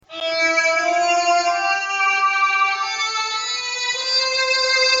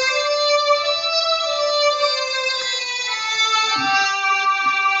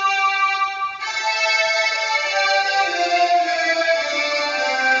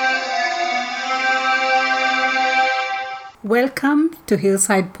Welcome to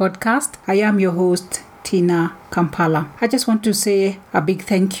Hillside Podcast. I am your host, Tina Kampala. I just want to say a big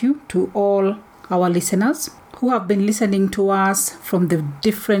thank you to all our listeners who have been listening to us from the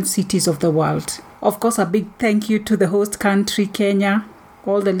different cities of the world. Of course, a big thank you to the host country, Kenya.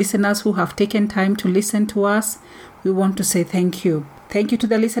 All the listeners who have taken time to listen to us, we want to say thank you. Thank you to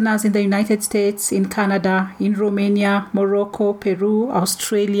the listeners in the United States, in Canada, in Romania, Morocco, Peru,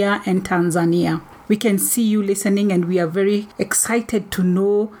 Australia, and Tanzania. We can see you listening, and we are very excited to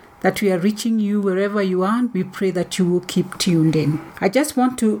know that we are reaching you wherever you are. We pray that you will keep tuned in. I just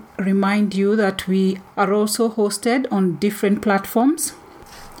want to remind you that we are also hosted on different platforms.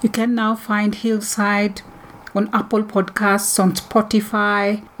 You can now find Hillside on Apple Podcasts, on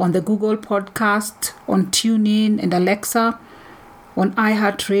Spotify, on the Google Podcast, on TuneIn and Alexa, on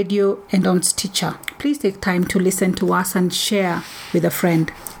iHeartRadio, and on Stitcher. Please take time to listen to us and share with a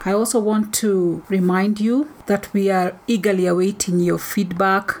friend. I also want to remind you that we are eagerly awaiting your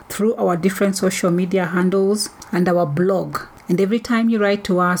feedback through our different social media handles and our blog. And every time you write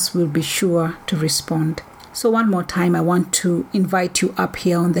to us, we'll be sure to respond. So one more time, I want to invite you up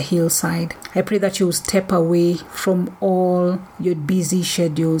here on the hillside. I pray that you'll step away from all your busy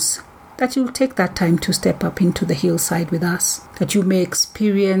schedules, that you'll take that time to step up into the hillside with us, that you may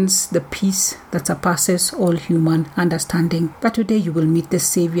experience the peace that surpasses all human understanding, that today you will meet the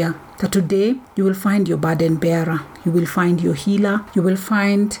Savior, that today you will find your burden bearer, you will find your healer, you will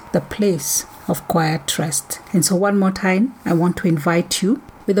find the place of quiet rest. And so one more time, I want to invite you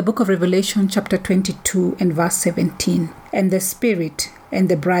with the book of Revelation chapter 22 and verse 17. And the Spirit and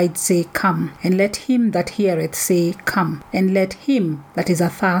the bride say, Come. And let him that heareth say, Come. And let him that is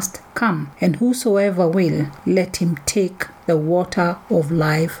athirst come. And whosoever will, let him take the water of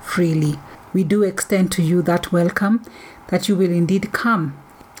life freely. We do extend to you that welcome, that you will indeed come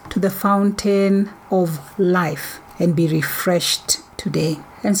to the fountain of life and be refreshed today.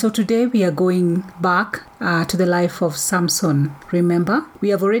 And so today we are going back to the life of Samson. Remember, we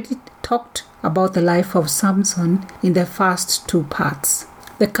have already talked about the life of Samson in the first two parts.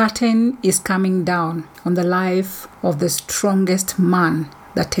 The curtain is coming down on the life of the strongest man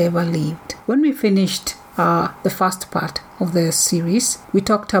that ever lived. When we finished the first part of the series, we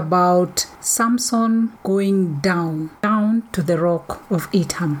talked about Samson going down to the rock of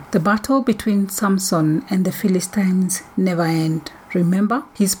Etam. The battle between Samson and the Philistines never ended. Remember,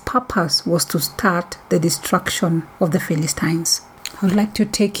 his purpose was to start the destruction of the Philistines. I would like to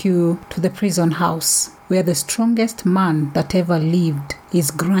take you to the prison house where the strongest man that ever lived is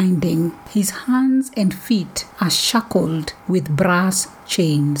grinding. His hands and feet are shackled with brass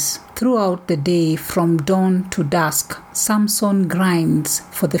chains. Throughout the day, from dawn to dusk, Samson grinds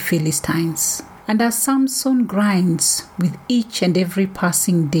for the Philistines. And as Samson grinds with each and every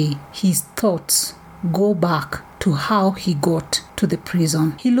passing day, his thoughts go back to how he got to the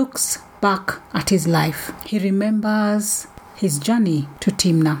prison. He looks back at his life. He remembers his journey to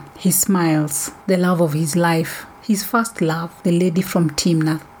Timnah. He smiles, the love of his life, his first love, the lady from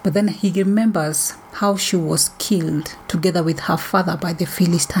Timnah. But then he remembers how she was killed together with her father by the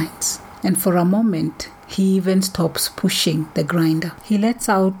Philistines. And for a moment, he even stops pushing the grinder. He lets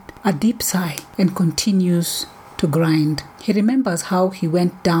out a deep sigh and continues to grind. He remembers how he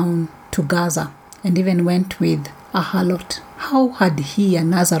went down to Gaza and even went with a harlot. How had he, a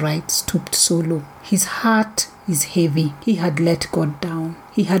Nazarite, stooped so low? His heart is heavy. He had let God down.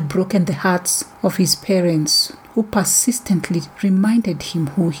 He had broken the hearts of his parents, who persistently reminded him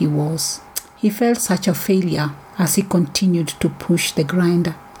who he was. He felt such a failure as he continued to push the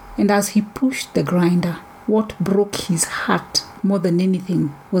grinder. And as he pushed the grinder, what broke his heart more than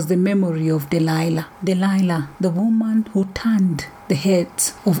anything was the memory of Delilah. Delilah, the woman who turned the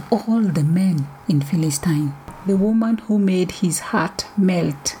heads of all the men in Philistine. The woman who made his heart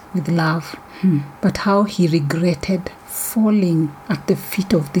melt with love. But how he regretted falling at the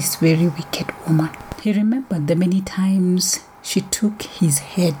feet of this very wicked woman. He remembered the many times she took his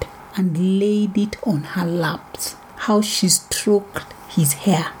head and laid it on her laps. How she stroked his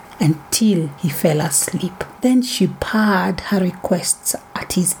hair until he fell asleep. Then she purred her requests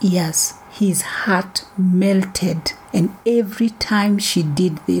at his ears. His heart melted, and every time she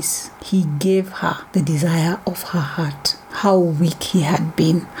did this, he gave her the desire of her heart. How weak he had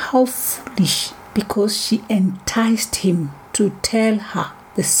been, how foolish, because she enticed him to tell her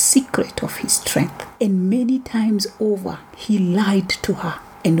the secret of his strength. And many times over, he lied to her.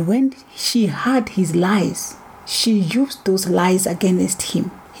 And when she heard his lies, she used those lies against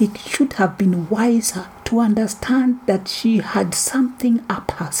him. He should have been wiser to understand that she had something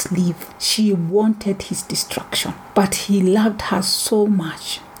up her sleeve. She wanted his destruction, but he loved her so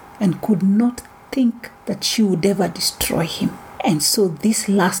much and could not think that she would ever destroy him. And so this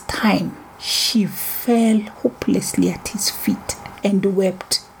last time, she fell hopelessly at his feet and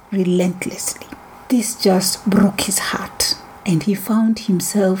wept relentlessly. This just broke his heart, and he found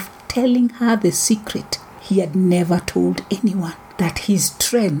himself telling her the secret he had never told anyone, that his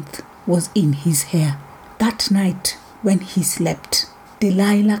strength was in his hair. That night, when he slept,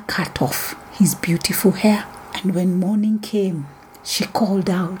 Delilah cut off his beautiful hair, and when morning came, she called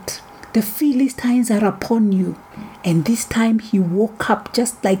out, "The Philistines are upon you." And this time he woke up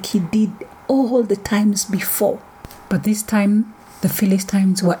just like he did all the times before. But this time, the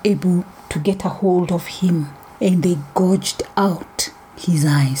Philistines were able to get a hold of him, and they gouged out his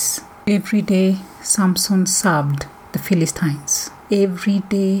eyes. Every day, Samson served the Philistines. Every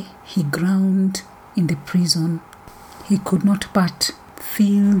day he ground in the prison. He could not but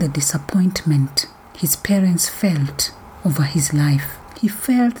feel the disappointment his parents felt over his life. He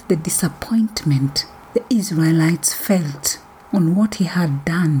felt the disappointment the Israelites felt on what he had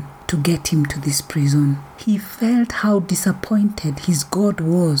done to get him to this prison. He felt how disappointed his God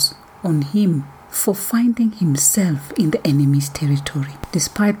was on him for finding himself in the enemy's territory.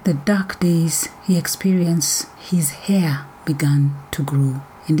 Despite the dark days he experienced, his hair began to grow.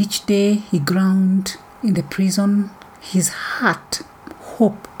 And each day he ground in the prison, his heart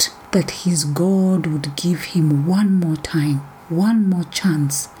hoped that his God would give him one more time, one more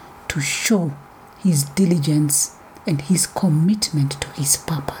chance to show his diligence and his commitment to his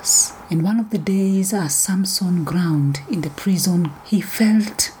purpose. And one of the days as Samson ground in the prison, he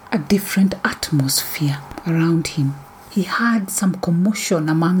felt a different atmosphere around him. He had some commotion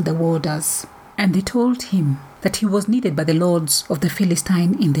among the warders, and they told him that he was needed by the lords of the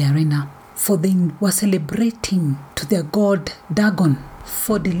Philistine in the arena, for they were celebrating to their god Dagon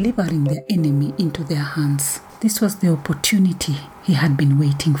for delivering their enemy into their hands. This was the opportunity he had been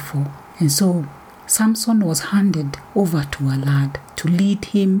waiting for. And so Samson was handed over to a lad to lead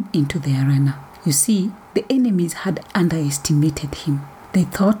him into the arena. You see, the enemies had underestimated him. They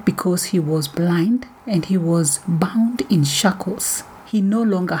thought because he was blind and he was bound in shackles, he no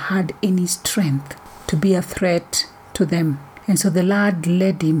longer had any strength to be a threat to them. And so the lad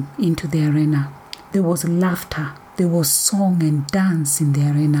led him into the arena. There was laughter, there was song and dance in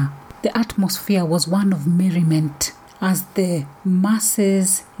the arena. The atmosphere was one of merriment as the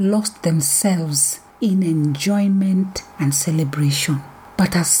masses lost themselves in enjoyment and celebration.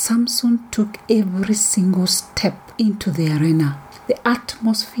 But as Samson took every single step into the arena, the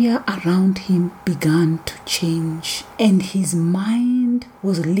atmosphere around him began to change, and his mind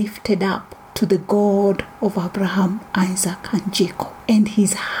was lifted up to the God of Abraham, Isaac, and Jacob. And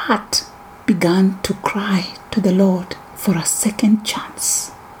his heart began to cry to the Lord for a second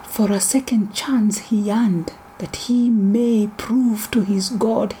chance. For a second chance he yearned that he may prove to his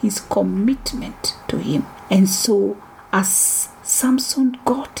God his commitment to him. And so as Samson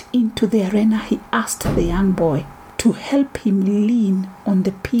got into the arena, he asked the young boy to help him lean on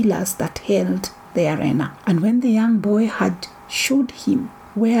the pillars that held the arena. And when the young boy had showed him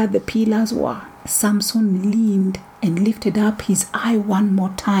where the pillars were, Samson leaned and lifted up his eye one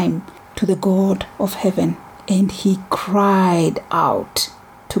more time to the God of heaven, and he cried out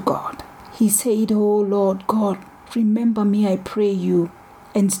to God. He said, "Oh Lord God, remember me, I pray you,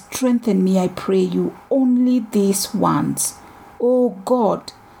 and strengthen me, I pray you, only this once. Oh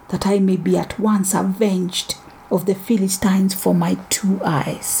God, that I may be at once avenged of the Philistines for my 2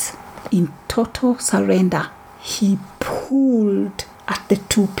 eyes." In total surrender, he pulled at the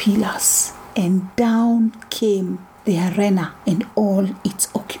 2 pillars, and down came the arena and all its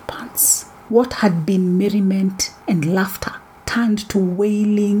occupants. What had been merriment and laughter turned to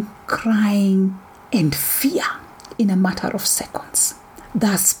wailing, crying, and fear in a matter of seconds.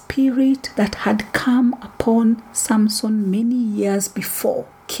 The spirit that had come upon Samson many years before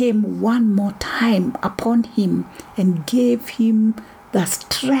came one more time upon him and gave him the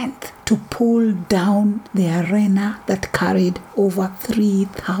strength to pull down the arena that carried over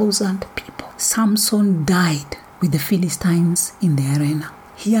 3,000 people. Samson died with the Philistines in the arena.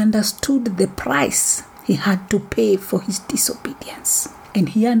 He understood the price he had to pay for his disobedience. And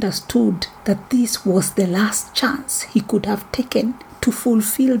he understood that this was the last chance he could have taken to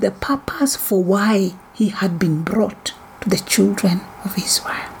fulfill the purpose for why he had been brought to the children of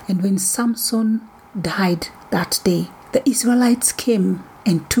Israel. And when Samson died that day, the Israelites came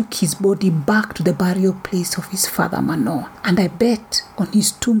and took his body back to the burial place of his father Manoah. And I bet on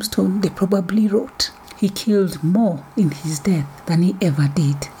his tombstone they probably wrote, "He killed more in his death than he ever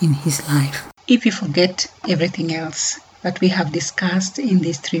did in his life." If you forget everything else that we have discussed in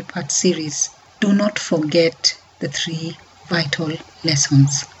this 3-part series, do not forget the 3 vital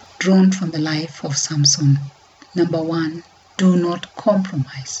lessons. drawn from the life of Samson. Number 1, do not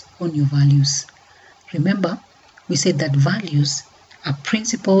compromise on your values. Remember, we said that values are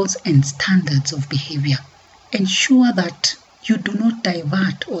principles and standards of behavior. Ensure that you do not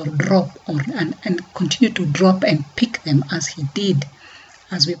divert or drop and continue to drop and pick them as he did,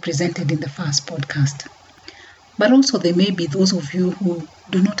 as we presented in the first podcast. But also there may be those of you who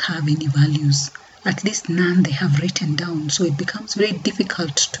do not have any values, at least none they have written down, so it becomes very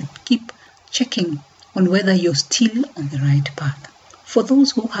difficult to keep checking on whether you're still on the right path. For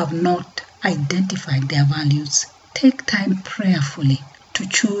those who have not identified their values, take time prayerfully to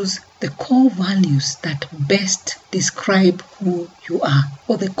choose the core values that best describe who you are,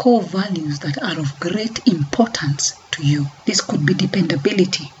 or the core values that are of great importance to you. This could be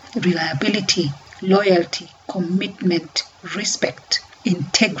dependability, reliability, loyalty, commitment, respect,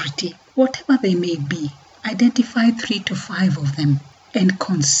 integrity, whatever they may be. Identify 3 to 5 of them and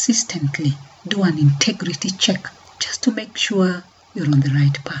consistently do an integrity check just to make sure you're on the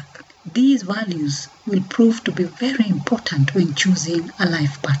right path. These values will prove to be very important when choosing a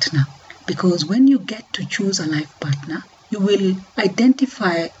life partner, because when you get to choose a life partner, you will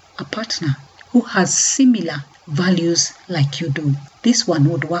identify a partner who has similar values like you do. This one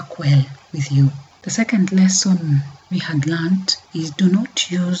would work well with you. The second lesson we had learned is do not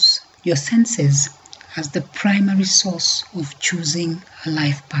use your senses as the primary source of choosing a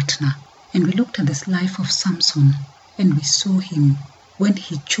life partner. And we looked at this life of Samson, and we saw him when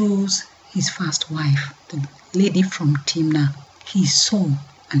he chose his first wife, the lady from Timnah. He saw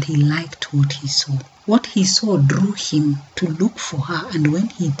and he liked what he saw. What he saw drew him to look for her, and when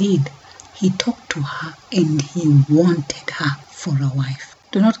he did, he talked to her and he wanted her for a wife.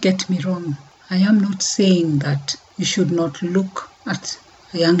 Do not get me wrong. I am not saying that you should not look at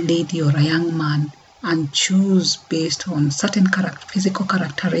a young lady or a young man and choose based on certain physical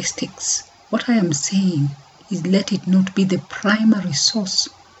characteristics. What I am saying is let it not be the primary source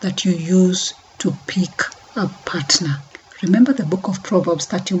that you use to pick a partner. Remember the book of Proverbs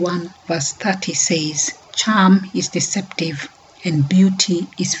 31 verse 30 says, "Charm is deceptive and beauty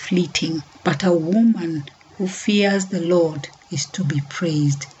is fleeting, but a woman who fears the Lord is to be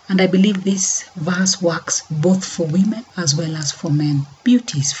praised." And I believe this verse works both for women as well as for men.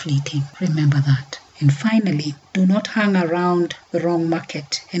 Beauty is fleeting. Remember that. And finally, do not hang around the wrong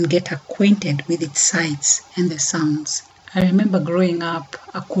market and get acquainted with its sights and the sounds. I remember growing up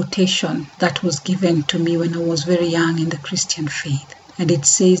a quotation that was given to me when I was very young in the Christian faith. And it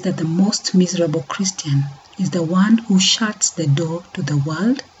says that the most miserable Christian is the one who shuts the door to the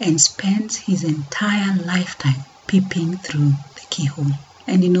world and spends his entire lifetime peeping through the keyhole.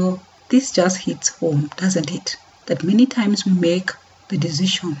 And this just hits home, doesn't it? That many times we make the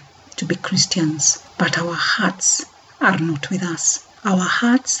decision to be Christians, but our hearts are not with us. Our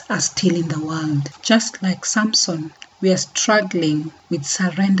hearts are still in the world. Just like Samson, we are struggling with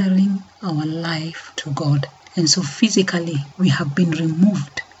surrendering our life to God. And so physically, we have been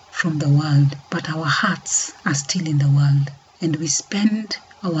removed from the world, but our hearts are still in the world. And we spend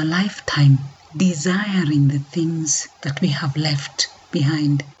our lifetime desiring the things that we have left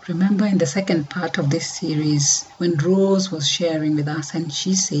behind. Remember in the second part of this series, when Rose was sharing with us, and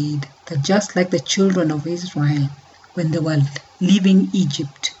she said that just like the children of Israel, when they were leaving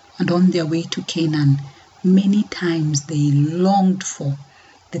Egypt and on their way to Canaan, many times they longed for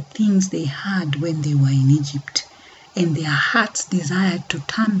the things they had when they were in Egypt, and their hearts desired to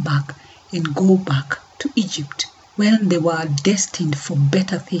turn back and go back to Egypt when they were destined for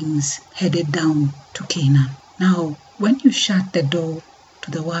better things headed down to Canaan. Now, when you shut the door to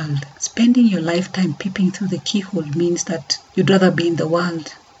the world, spending your lifetime peeping through the keyhole means that you'd rather be in the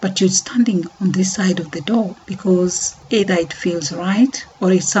world, but you're standing on this side of the door because either it feels right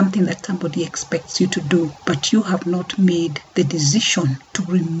or it's something that somebody expects you to do, but you have not made the decision to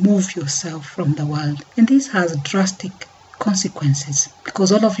remove yourself from the world. And this has drastic consequences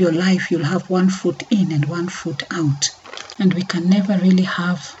because all of your life you'll have one foot in and one foot out, and we can never really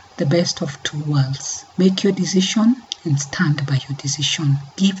have the best of two worlds. Make your decision and stand by your decision.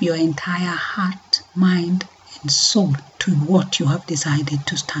 Give your entire heart, mind, and soul to what you have decided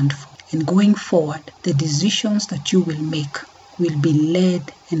to stand for. And going forward, the decisions that you will make will be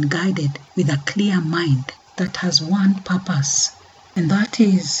led and guided with a clear mind that has one purpose, and that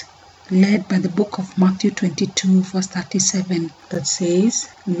is led by the book of Matthew 22 verse 37 that says,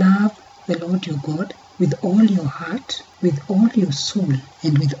 "Love the Lord your God with all your heart, with all your soul,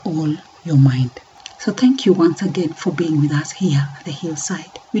 and with all your mind." So thank you once again for being with us here at the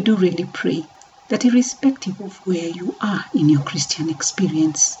Hillside. We do really pray that irrespective of where you are in your Christian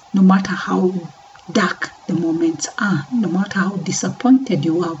experience, no matter how dark the moments are, no matter how disappointed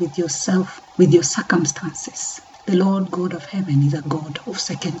you are with yourself, with your circumstances. The Lord God of heaven is a God of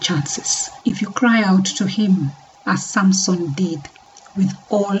second chances. If you cry out to him, as Samson did, with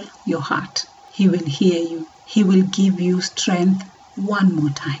all your heart, he will hear you. He will give you strength one more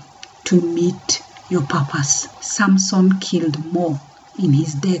time to meet your purpose. Samson killed more in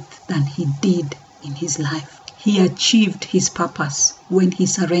his death than he did in his life. He achieved his purpose when he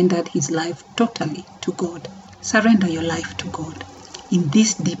surrendered his life totally to God. Surrender your life to God. In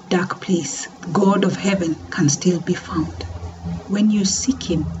this deep, dark place, God of heaven can still be found. When you seek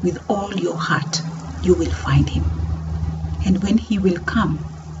him with all your heart, you will find him. And when he will come,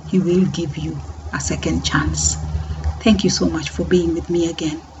 he will give you a second chance. Thank you so much for being with me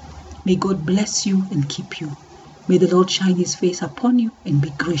again. May God bless you and keep you. May the Lord shine his face upon you and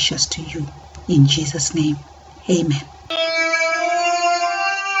be gracious to you. In Jesus' name, amen.